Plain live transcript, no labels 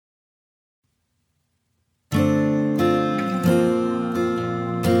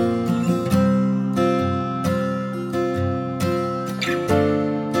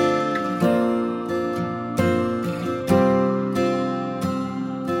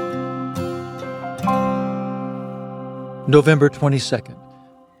November 22nd,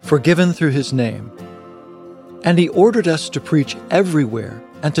 forgiven through his name. And he ordered us to preach everywhere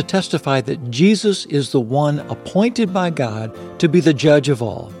and to testify that Jesus is the one appointed by God to be the judge of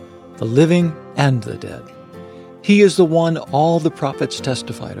all, the living and the dead. He is the one all the prophets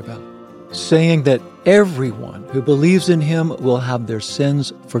testified about, saying that everyone who believes in him will have their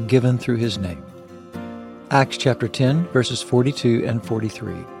sins forgiven through his name. Acts chapter 10, verses 42 and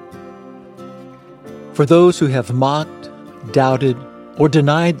 43. For those who have mocked, doubted, or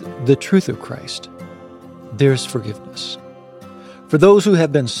denied the truth of Christ, there's forgiveness. For those who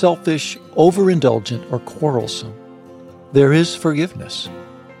have been selfish, overindulgent, or quarrelsome, there is forgiveness.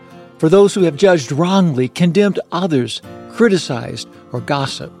 For those who have judged wrongly, condemned others, criticized, or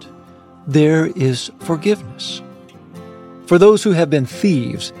gossiped, there is forgiveness. For those who have been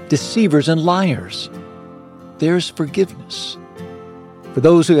thieves, deceivers, and liars, there's forgiveness. For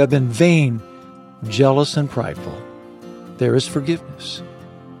those who have been vain, jealous, and prideful, there is forgiveness.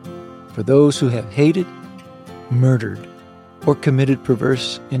 For those who have hated, murdered, or committed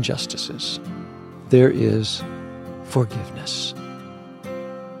perverse injustices, there is forgiveness.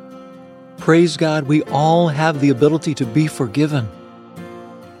 Praise God, we all have the ability to be forgiven.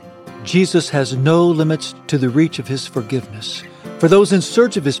 Jesus has no limits to the reach of his forgiveness. For those in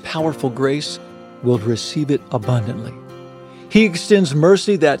search of his powerful grace will receive it abundantly. He extends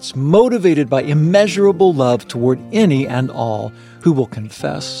mercy that's motivated by immeasurable love toward any and all who will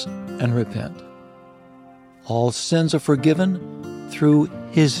confess and repent. All sins are forgiven through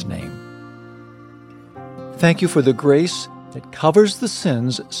his name. Thank you for the grace that covers the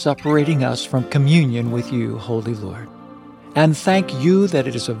sins separating us from communion with you, Holy Lord. And thank you that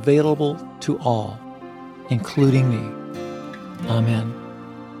it is available to all, including me. Amen.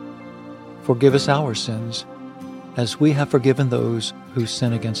 Forgive us our sins, as we have forgiven those who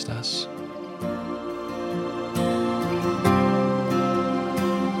sin against us.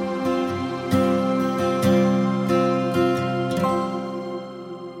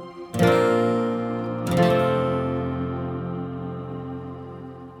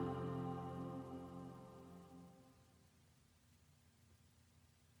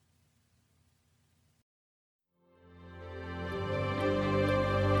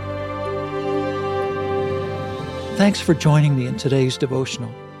 Thanks for joining me in today's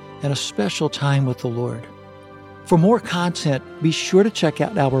devotional and a special time with the Lord. For more content, be sure to check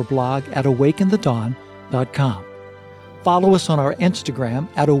out our blog at awakenthedawn.com. Follow us on our Instagram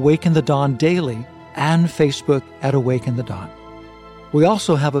at Awaken the Dawn Daily and Facebook at Awaken the Dawn. We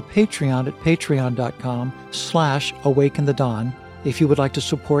also have a Patreon at patreon.com/awakenthedawn if you would like to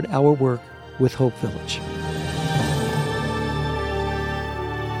support our work with Hope Village.